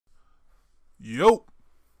Yo,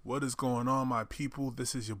 what is going on, my people?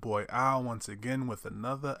 This is your boy Al once again with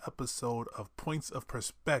another episode of Points of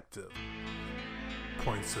Perspective.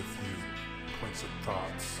 Points of view, points of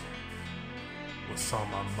thoughts. What's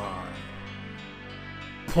on my mind?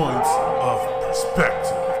 Points of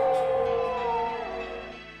Perspective.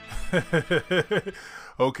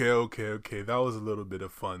 Okay. That was a little bit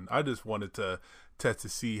of fun. I just wanted to test to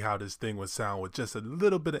see how this thing would sound with just a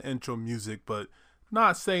little bit of intro music, but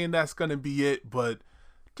not saying that's going to be it, but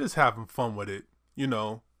just having fun with it. You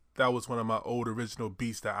know, that was one of my old original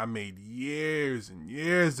beats that I made years and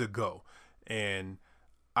years ago. And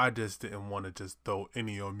I just didn't want to just throw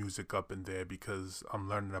any old music up in there because I'm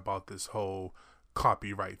learning about this whole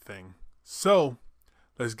copyright thing. So,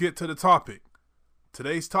 let's get to the topic.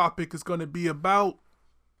 Today's topic is going to be about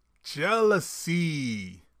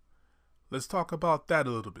jealousy. Let's talk about that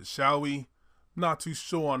a little bit, shall we? Not too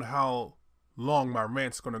sure on how long my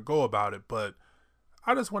rant's going to go about it, but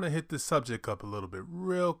I just want to hit this subject up a little bit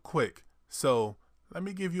real quick. So let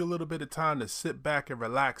me give you a little bit of time to sit back and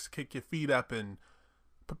relax, kick your feet up, and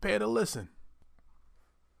prepare to listen.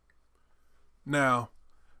 Now,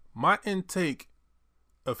 my intake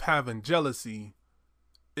of having jealousy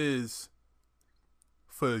is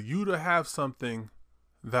for you to have something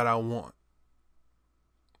that I want.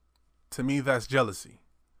 To me, that's jealousy,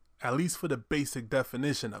 at least for the basic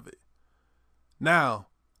definition of it. Now,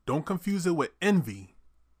 don't confuse it with envy,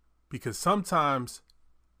 because sometimes,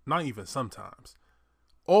 not even sometimes,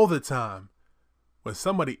 all the time, when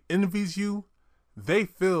somebody envies you, they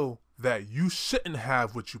feel that you shouldn't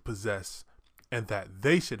have what you possess and that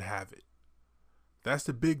they should have it. That's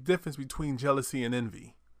the big difference between jealousy and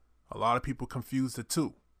envy. A lot of people confuse the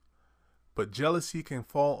two. But jealousy can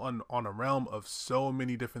fall on a realm of so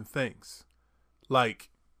many different things. Like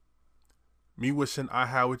me wishing I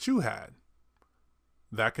had what you had.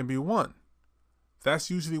 That can be one. That's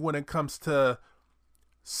usually when it comes to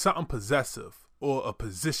something possessive or a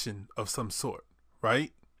position of some sort,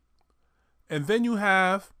 right? And then you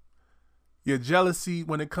have your jealousy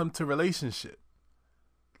when it comes to relationship.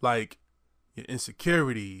 Like your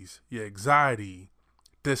insecurities, your anxiety,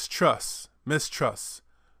 distrust, mistrust,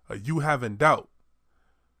 or you having doubt.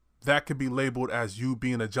 That could be labeled as you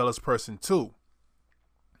being a jealous person too.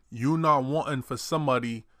 You not wanting for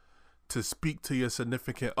somebody to speak to your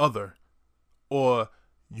significant other, or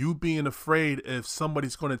you being afraid if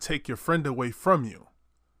somebody's going to take your friend away from you.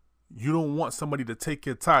 You don't want somebody to take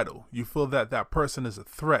your title. You feel that that person is a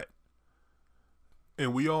threat.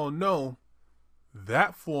 And we all know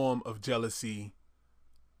that form of jealousy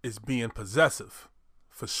is being possessive,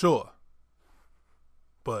 for sure.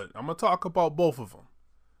 But I'm going to talk about both of them.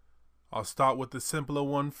 I'll start with the simpler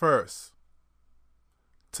one first.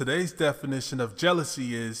 Today's definition of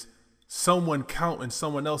jealousy is someone counting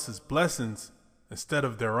someone else's blessings instead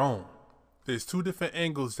of their own. There's two different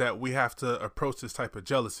angles that we have to approach this type of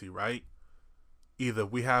jealousy, right? Either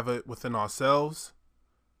we have it within ourselves,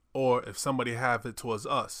 or if somebody have it towards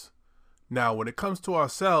us. Now, when it comes to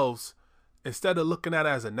ourselves, instead of looking at it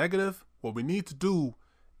as a negative, what we need to do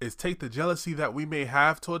is take the jealousy that we may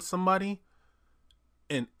have towards somebody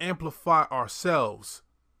and amplify ourselves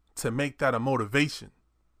to make that a motivation.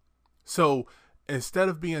 So instead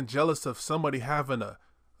of being jealous of somebody having a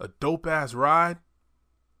dope ass ride,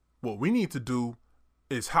 what we need to do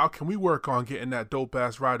is how can we work on getting that dope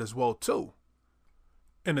ass ride as well too?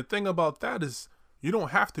 And the thing about that is you don't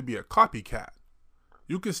have to be a copycat.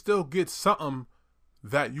 You can still get something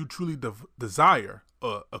that you truly desire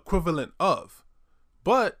or equivalent of.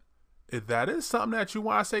 But if that is something that you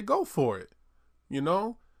want, I say go for it. You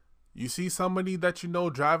know, you see somebody that you know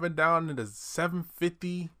driving down in a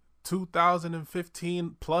 750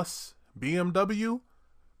 2015 plus BMW,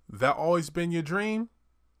 that always been your dream,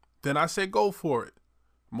 then I say go for it.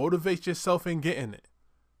 Motivate yourself in getting it.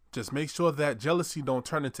 Just make sure that jealousy don't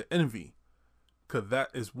turn into envy, because that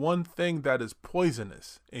is one thing that is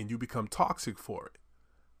poisonous and you become toxic for it.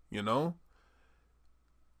 You know?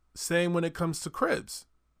 Same when it comes to cribs,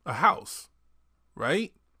 a house,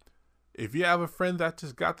 right? If you have a friend that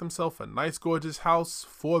just got themselves a nice, gorgeous house,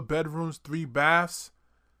 4 bedrooms, 3 baths,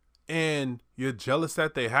 and you're jealous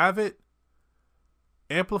that they have it,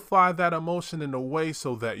 amplify that emotion in a way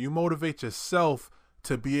so that you motivate yourself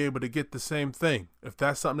to be able to get the same thing. If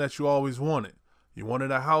that's something that you always wanted. You wanted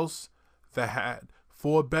a house that had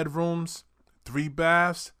 4 bedrooms, 3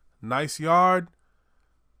 baths, nice yard,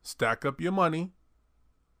 stack up your money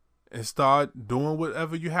and start doing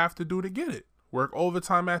whatever you have to do to get it. Work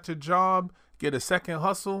overtime at your job, get a second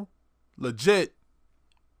hustle, legit,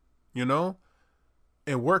 you know,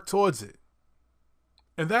 and work towards it.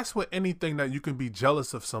 And that's with anything that you can be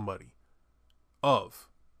jealous of somebody. of.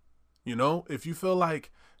 You know, if you feel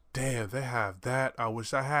like, damn, they have that, I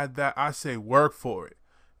wish I had that, I say work for it.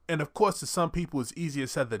 And of course, to some people, it's easier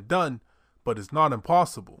said than done, but it's not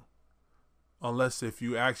impossible. Unless if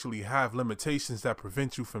you actually have limitations that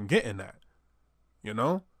prevent you from getting that, you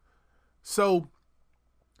know? So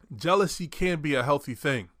jealousy can be a healthy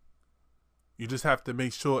thing. You just have to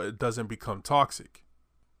make sure it doesn't become toxic.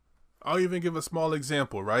 I'll even give a small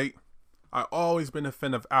example, right? I always been a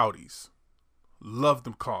fan of Audis. Love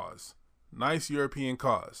them cars. Nice European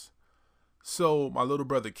cars. So my little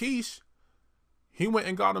brother Keish, he went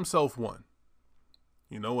and got himself one.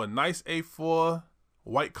 You know, a nice A4,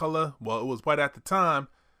 white color. Well, it was white at the time.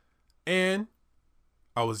 And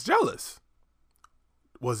I was jealous.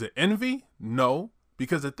 Was it envy? No.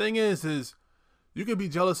 Because the thing is you can be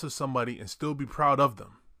jealous of somebody and still be proud of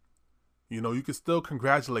them. You know, you can still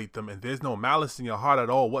congratulate them and there's no malice in your heart at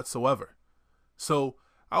all whatsoever. So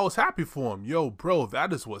I was happy for him. Yo, bro,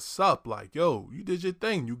 that is what's up. Like, yo, you did your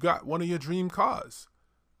thing. You got one of your dream cars.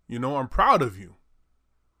 You know, I'm proud of you.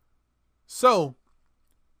 So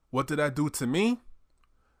what did that do to me?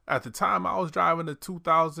 At the time, I was driving a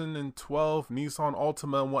 2012 Nissan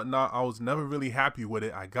Altima and whatnot. I was never really happy with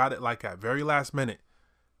it. I got it like at very last minute.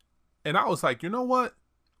 And I was like, you know what?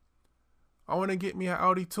 I want to get me an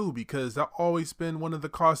Audi too, because that's always been one of the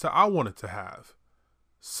cars that I wanted to have.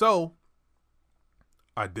 So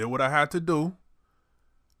I did what I had to do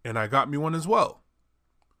and I got me one as well.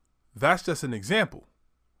 That's just an example,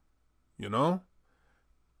 you know?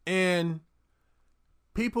 And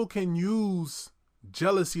people can use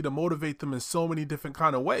jealousy to motivate them in so many different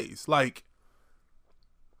kind of ways. Like,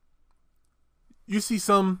 you see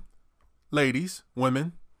some ladies,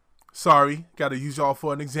 women, sorry, gotta use y'all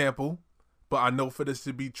for an example, but I know for this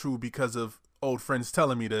to be true because of old friends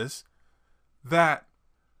telling me this, that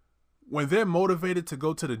when they're motivated to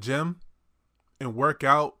go to the gym and work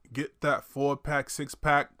out, get that 4-pack,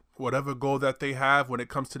 6-pack, whatever goal that they have when it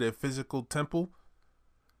comes to their physical temple,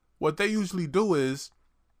 what they usually do is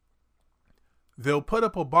they'll put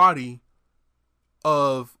up a body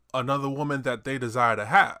of another woman that they desire to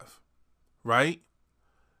have, right?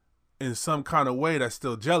 In some kind of way that's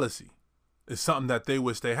still jealousy. It's something that they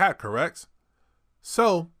wish they had, correct?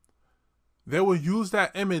 So they will use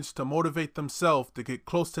that image to motivate themselves to get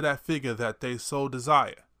close to that figure that they so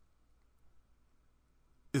desire.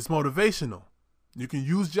 It's motivational. You can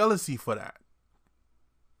use jealousy for that.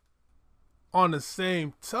 On the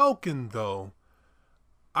same token, though,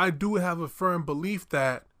 I do have a firm belief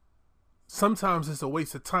that sometimes it's a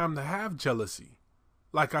waste of time to have jealousy.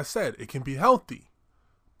 Like I said, it can be healthy.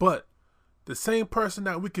 But the same person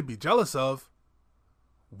that we could be jealous of,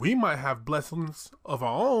 we might have blessings of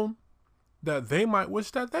our own that they might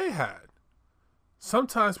wish that they had.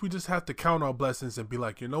 Sometimes we just have to count our blessings and be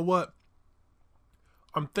like, you know what?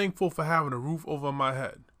 I'm thankful for having a roof over my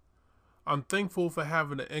head. I'm thankful for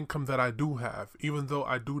having the income that I do have, even though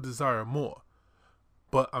I do desire more.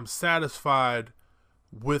 But I'm satisfied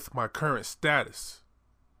with my current status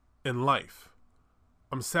in life.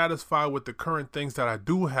 I'm satisfied with the current things that I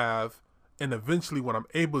do have, and eventually when I'm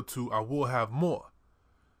able to, I will have more.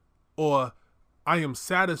 Or I am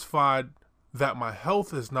satisfied that my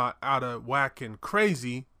health is not out of whack and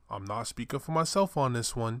crazy. I'm not speaking for myself on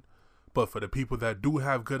this one, but for the people that do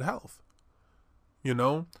have good health. You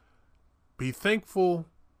know, be thankful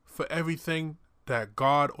for everything that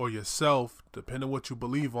God or yourself, depending on what you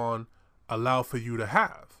believe on, allow for you to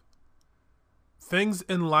have. Things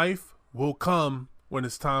in life will come when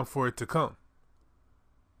it's time for it to come.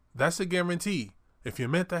 That's a guarantee. If you're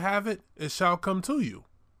meant to have it, it shall come to you.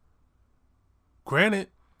 Granted,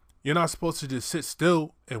 you're not supposed to just sit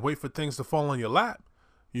still and wait for things to fall on your lap.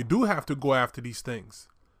 You do have to go after these things.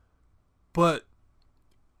 But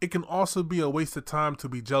it can also be a waste of time to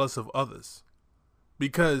be jealous of others.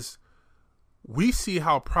 Because we see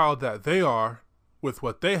how proud that they are with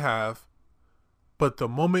what they have. But the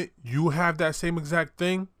moment you have that same exact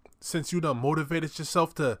thing, since you done motivated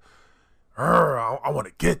yourself to, I want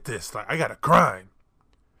to get this, like I got to grind,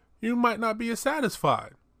 you might not be as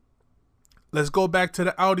satisfied. Let's go back to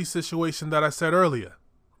the Audi situation that I said earlier,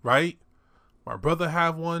 right? My brother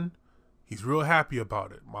have one. He's real happy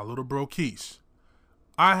about it. My little bro Keish.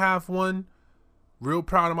 I have one. Real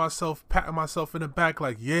proud of myself, patting myself in the back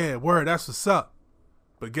like, yeah, word, that's what's up.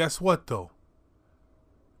 But guess what, though?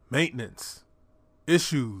 Maintenance,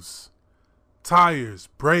 issues, tires,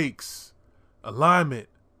 brakes, alignment,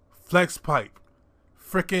 flex pipe,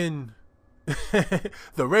 frickin'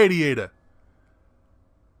 the radiator.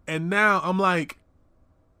 And now I'm like,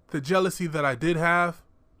 the jealousy that I did have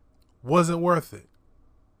wasn't worth it.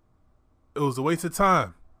 It was a waste of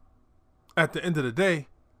time. at the end of the day,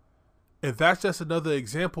 and that's just another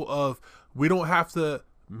example of we don't have to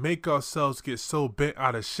make ourselves get so bent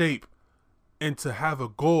out of shape and to have a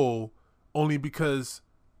goal only because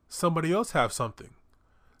somebody else have something.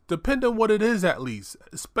 Depend on what it is, at least,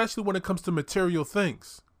 especially when it comes to material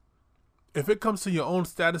things. If it comes to your own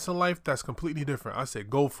status in life, that's completely different. I say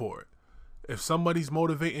go for it. If somebody's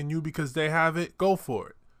motivating you because they have it, go for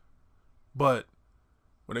it. But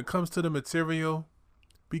when it comes to the material,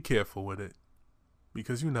 be careful with it,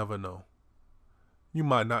 because you never know. You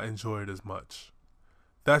might not enjoy it as much.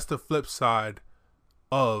 That's the flip side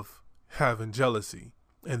of having jealousy.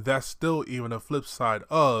 And that's still even a flip side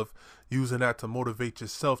of using that to motivate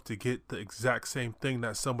yourself to get the exact same thing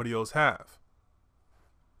that somebody else have.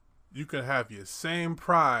 You can have your same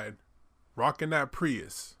pride rocking that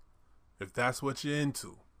Prius, if that's what you're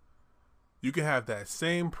into. You can have that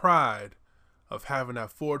same pride of having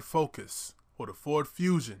that Ford Focus or the Ford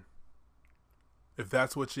Fusion, if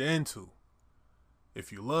that's what you're into.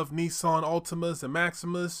 If you love Nissan Altimas and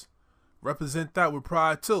Maximas, represent that with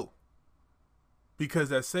pride too. Because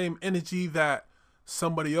that same energy that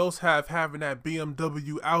somebody else have having that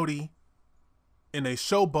BMW Audi and they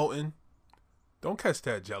showboating, don't catch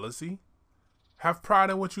that jealousy. Have pride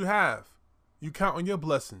in what you have. You count on your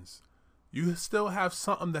blessings. You still have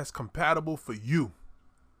something that's compatible for you.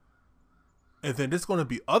 And then there's going to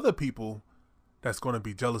be other people that's going to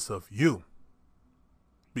be jealous of you,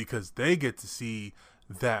 because they get to see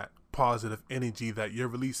that positive energy that you're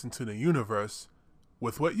releasing to the universe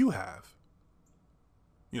with what you have.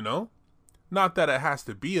 You know? Not that it has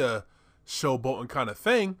to be a showboating kind of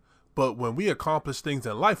thing, but when we accomplish things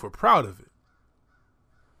in life, we're proud of it.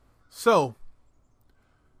 So,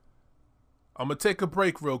 I'm going to take a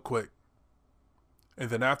break real quick. And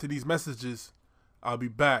then after these messages, I'll be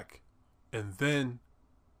back. And then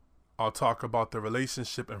I'll talk about the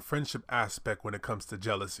relationship and friendship aspect when it comes to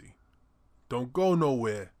jealousy. Don't go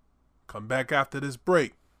nowhere. Come back after this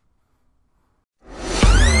break.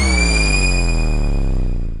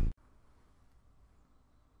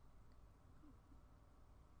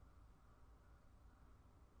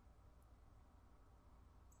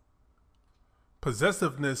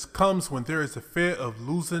 Possessiveness comes when there is a fear of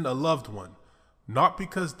losing a loved one, not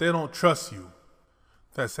because they don't trust you.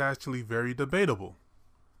 That's actually very debatable.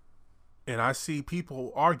 And I see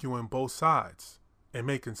people arguing both sides and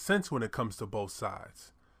making sense when it comes to both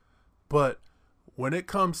sides. But when it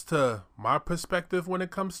comes to my perspective, when it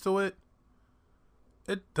comes to it,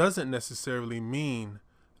 it doesn't necessarily mean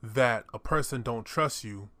that a person don't trust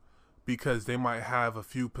you because they might have a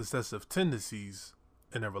few possessive tendencies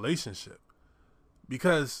in a relationship.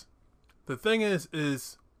 Because the thing is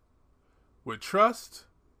with trust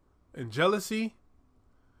and jealousy,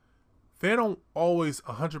 they don't always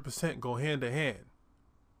 100% go hand in hand.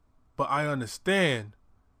 But I understand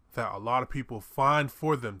that a lot of people find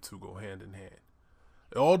for them to go hand in hand.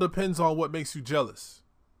 It all depends on what makes you jealous.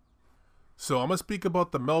 So I'm going to speak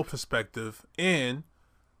about the male perspective, and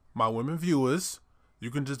my women viewers, you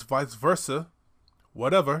can just vice versa,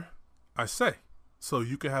 whatever I say. So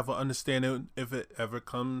you can have an understanding if it ever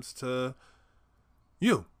comes to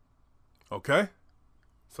you. Okay?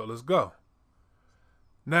 So let's go.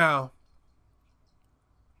 Now,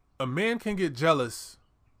 a man can get jealous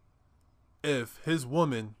if his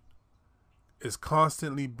woman is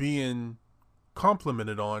constantly being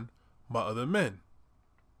complimented on by other men.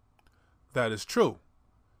 That is true.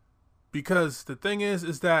 Because the thing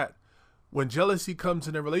is that when jealousy comes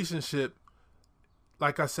in a relationship,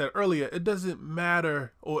 like I said earlier, it doesn't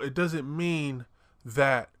matter, or it doesn't mean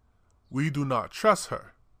that we do not trust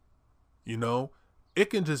her. You know, it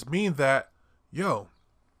can just mean that, yo,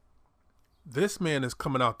 this man is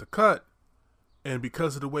coming out the cut, and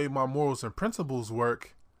because of the way my morals and principles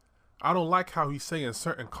work, I don't like how he's saying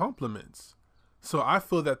certain compliments. So I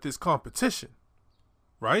feel that there's competition,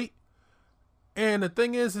 right? And the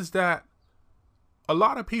thing is that a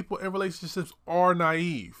lot of people in relationships are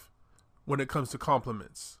naive when it comes to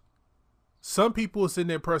compliments. Some people, it's in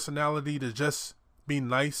their personality to just be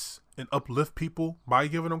nice and uplift people by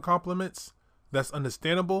giving them compliments. That's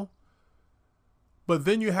understandable. But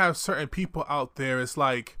then you have certain people out there, it's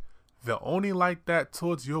like they're only like that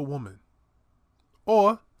towards your woman,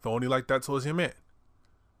 or they're only like that towards your man.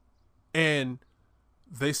 And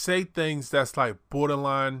they say things that's like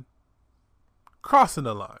borderline crossing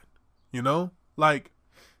the line, you know? Like,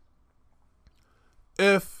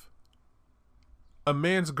 if a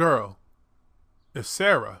man's girl, if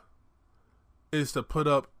Sarah is to put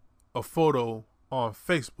up a photo on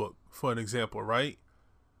Facebook, for an example, right?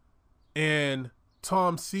 And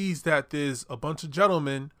Tom sees that there's a bunch of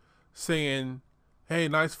gentlemen saying, hey,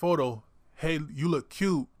 nice photo, hey, you look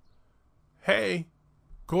cute, hey,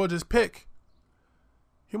 gorgeous pic,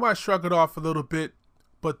 he might shrug it off a little bit,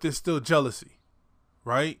 but there's still jealousy,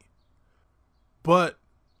 right? But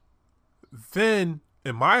then,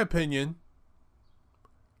 in my opinion,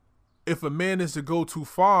 if a man is to go too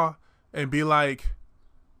far and be like,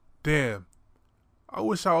 damn, I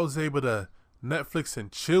wish I was able to Netflix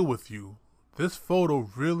and chill with you. This photo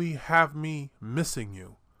really have me missing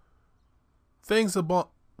you. Things about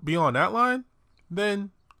beyond that line, then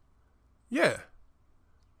yeah,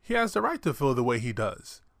 he has the right to feel the way he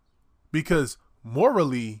does. Because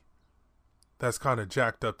morally, that's kind of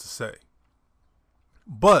jacked up to say.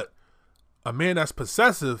 But a man that's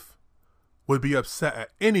possessive would be upset at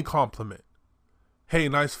any compliment. Hey,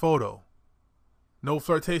 nice photo. No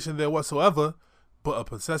flirtation there whatsoever, but a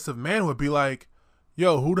possessive man would be like,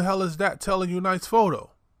 yo, who the hell is that telling you nice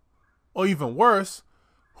photo? Or even worse,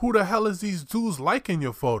 who the hell is these dudes liking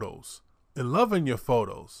your photos and loving your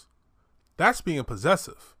photos? That's being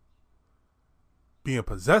possessive. Being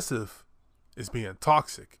possessive is being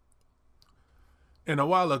toxic. And a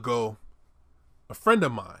while ago, a friend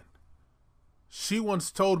of mine, she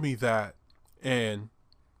once told me that, and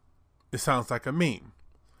it sounds like a meme,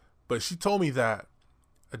 but she told me that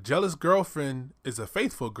a jealous girlfriend is a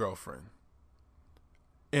faithful girlfriend.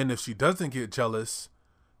 And if she doesn't get jealous,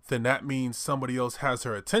 then that means somebody else has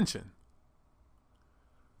her attention.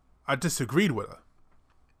 I disagreed with her.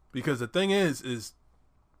 Because the thing is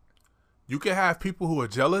you can have people who are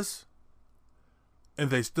jealous and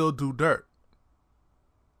they still do dirt.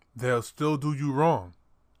 They'll still do you wrong.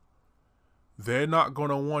 They're not going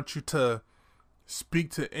to want you to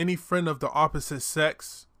speak to any friend of the opposite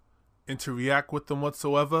sex and to react with them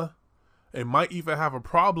whatsoever. They might even have a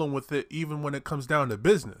problem with it even when it comes down to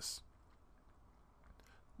business.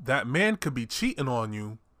 That man could be cheating on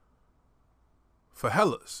you for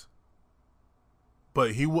hellas,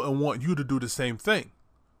 but he wouldn't want you to do the same thing.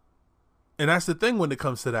 And that's the thing when it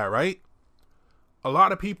comes to that, right? A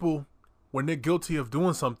lot of people, when they're guilty of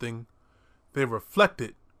doing something, they reflect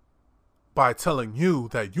it by telling you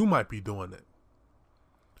that you might be doing it.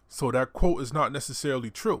 So that quote is not necessarily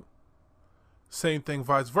true. Same thing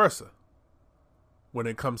vice versa when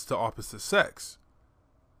it comes to opposite sex.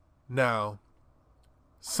 Now,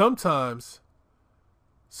 sometimes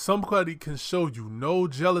somebody can show you no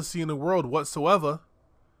jealousy in the world whatsoever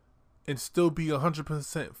and still be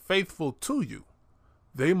 100% faithful to you.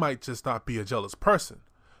 They might just not be a jealous person.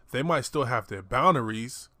 They might still have their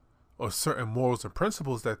boundaries or certain morals and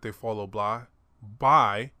principles that they follow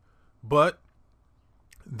by, but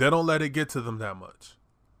they don't let it get to them that much.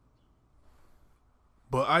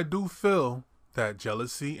 But I do feel that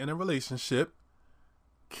jealousy in a relationship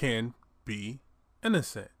can be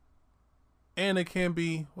innocent. And it can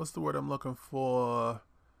be, what's the word I'm looking for?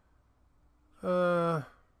 I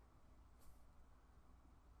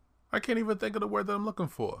can't even think of the word that I'm looking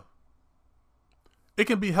for. It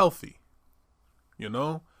can be healthy, you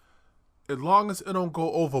know, as long as it don't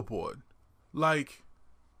go overboard. Like,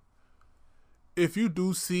 if you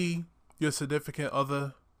do see your significant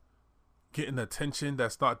other getting attention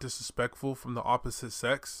that's not disrespectful from the opposite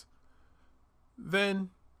sex, then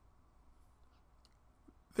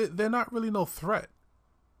they're not really no threat.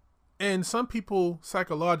 And some people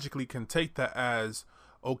psychologically can take that as,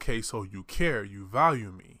 okay, so you care, you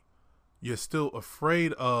value me. You're still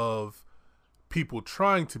afraid of people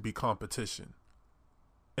trying to be competition.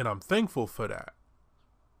 And I'm thankful for that.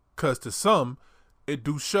 Because to some, it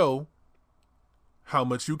do show how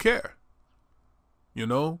much you care. You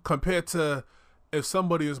know, compared to if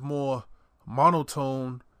somebody is more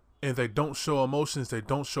monotone and they don't show emotions, they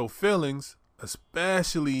don't show feelings,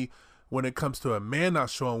 especially when it comes to a man not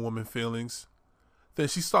showing woman feelings, then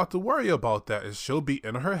she start to worry about that, and she'll be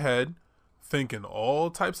in her head thinking all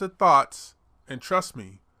types of thoughts. And trust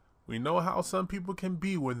me, we know how some people can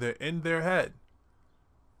be when they're in their head.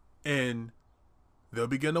 And they'll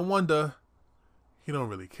begin to wonder, he don't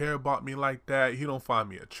really care about me like that. He don't find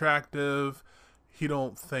me attractive. He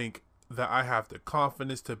don't think that I have the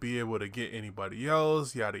confidence to be able to get anybody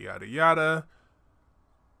else, yada, yada, yada.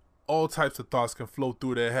 All types of thoughts can flow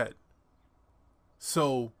through their head.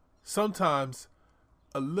 So sometimes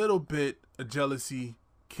a little bit of jealousy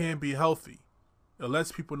can be healthy. It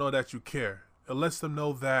lets people know that you care. It lets them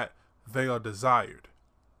know that they are desired.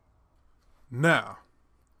 Now,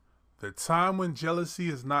 the time when jealousy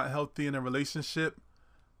is not healthy in a relationship,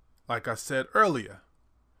 like I said earlier,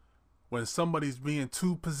 when somebody's being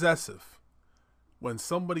too possessive, when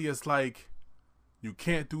somebody is like, you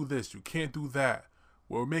can't do this, you can't do that,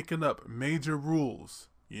 we're making up major rules,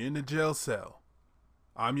 you're in the jail cell,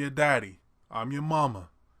 I'm your daddy, I'm your mama,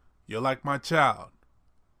 You're like my child.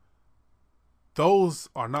 Those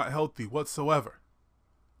are not healthy whatsoever.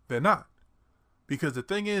 They're not. Because the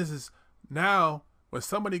thing is now when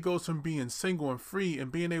somebody goes from being single and free and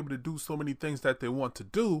being able to do so many things that they want to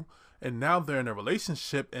do, and now they're in a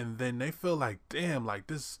relationship and then they feel like, damn, like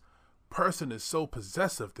this person is so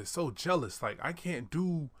possessive. They're so jealous. Like I can't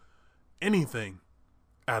do anything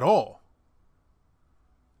at all.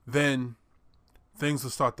 Then things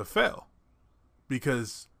will start to fail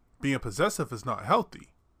because being possessive is not healthy.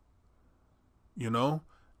 You know?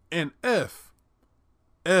 And if,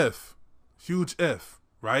 huge if,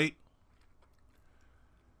 right?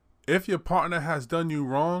 If your partner has done you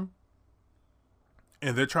wrong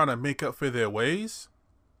and they're trying to make up for their ways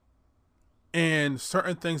and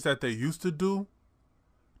certain things that they used to do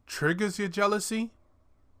triggers your jealousy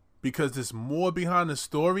because there's more behind the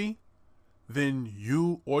story than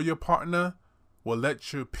you or your partner will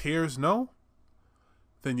let your peers know,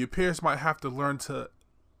 then your peers might have to learn to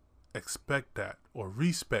expect that or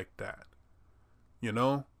respect that. You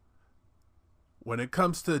know, when it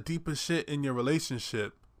comes to deeper shit in your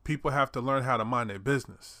relationship, people have to learn how to mind their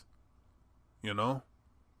business. You know,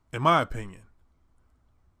 in my opinion,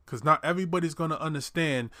 because not everybody's going to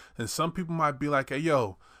understand. And some people might be like, hey,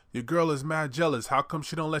 yo, your girl is mad jealous. How come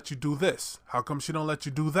she don't let you do this? How come she don't let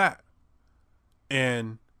you do that?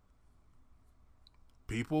 And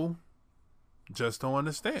people just don't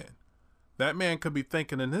understand. That man could be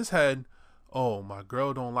thinking in his head, oh, my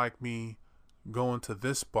girl don't like me going to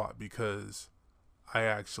this spot because I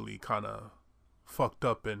actually kind of fucked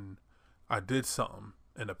up and I did something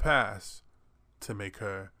in the past to make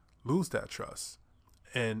her lose that trust.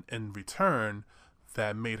 And in return,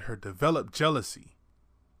 that made her develop jealousy.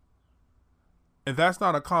 And that's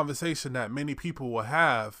not a conversation that many people will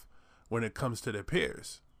have when it comes to their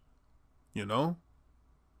peers. You know,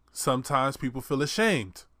 sometimes people feel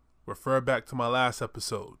ashamed. Refer back to my last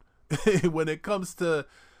episode. When it comes to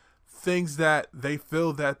things that they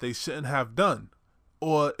feel that they shouldn't have done,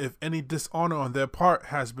 or if any dishonor on their part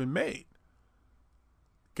has been made,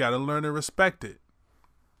 gotta learn to respect it.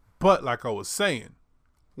 But like I was saying,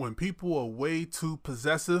 when people are way too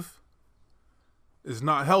possessive, it's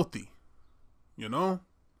not healthy. You know,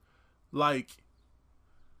 like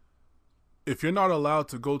if you're not allowed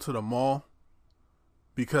to go to the mall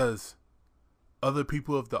because other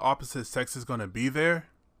people of the opposite sex is going to be there,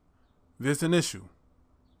 there's an issue.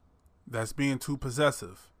 That's being too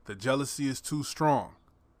possessive. The jealousy is too strong.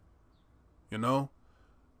 You know,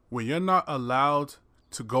 when you're not allowed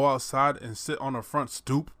to go outside and sit on a front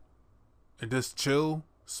stoop and just chill,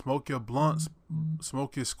 smoke your blunts,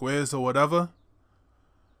 smoke your squares or whatever,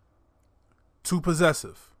 too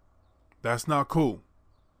possessive. That's not cool.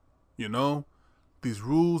 You know, these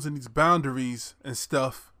rules and these boundaries and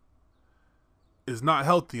stuff is not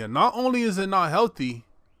healthy. And not only is it not healthy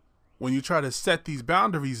when you try to set these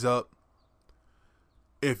boundaries up,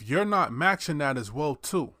 if you're not matching that as well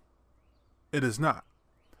too, it is not.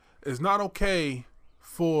 It's not okay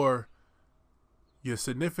for your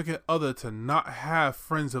significant other to not have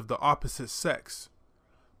friends of the opposite sex,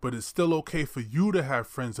 but it's still okay for you to have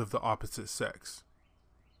friends of the opposite sex.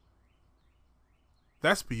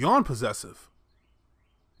 That's beyond possessive.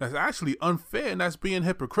 That's actually unfair, and that's being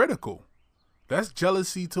hypocritical. That's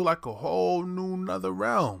jealousy to like a whole new nother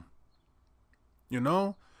realm. You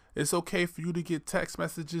know, it's okay for you to get text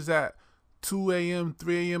messages at 2 a.m.,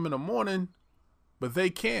 3 a.m. in the morning, but they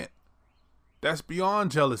can't. That's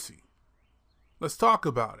beyond jealousy. Let's talk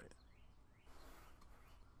about it.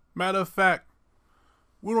 Matter of fact,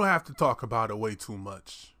 we don't have to talk about it way too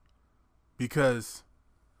much because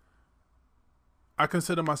I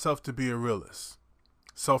consider myself to be a realist.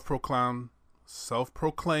 Self-proclaimed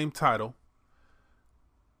title.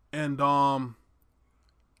 And I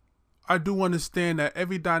do understand that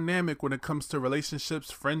every dynamic when it comes to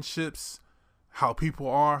relationships, friendships, how people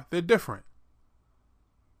are, they're different.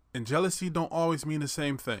 And jealousy don't always mean the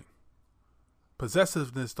same thing.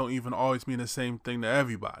 Possessiveness don't even always mean the same thing to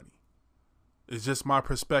everybody. It's just my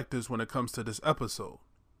perspectives when it comes to this episode.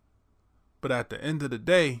 But at the end of the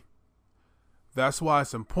day, that's why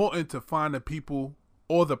it's important to find the people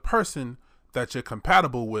or the person that you're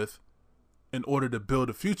compatible with in order to build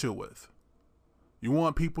a future with. You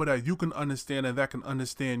want people that you can understand and that can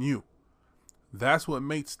understand you. That's what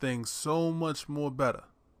makes things so much more better,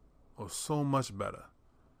 or so much better.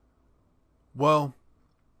 Well,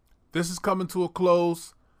 this is coming to a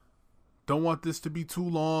close. Don't want this to be too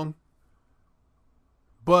long,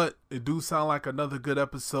 but it do sound like another good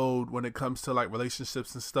episode when it comes to like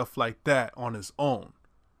relationships and stuff like that on its own.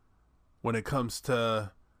 When it comes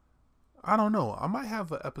to I don't know. I might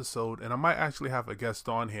have an episode and I might actually have a guest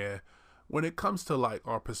on here when it comes to like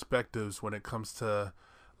our perspectives, when it comes to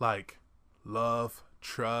like love,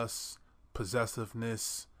 trust,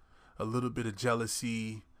 possessiveness, a little bit of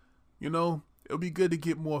jealousy. You know, it'll be good to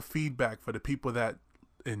get more feedback for the people that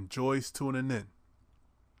enjoys tuning in.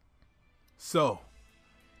 So,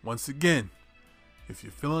 once again, if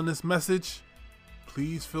you're feeling this message,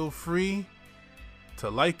 please feel free to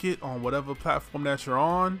like it on whatever platform that you're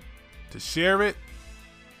on, to share it,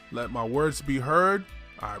 let my words be heard.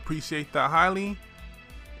 I appreciate that highly.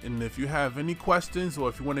 And if you have any questions or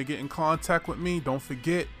if you want to get in contact with me, don't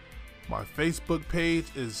forget my Facebook page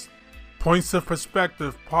is Points of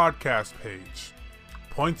Perspective podcast page.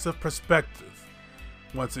 Points of Perspective.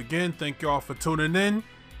 Once again, thank y'all for tuning in.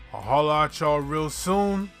 I'll holler at y'all real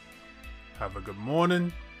soon. Have a good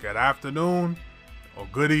morning, good afternoon, or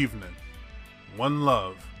good evening. One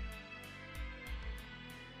love.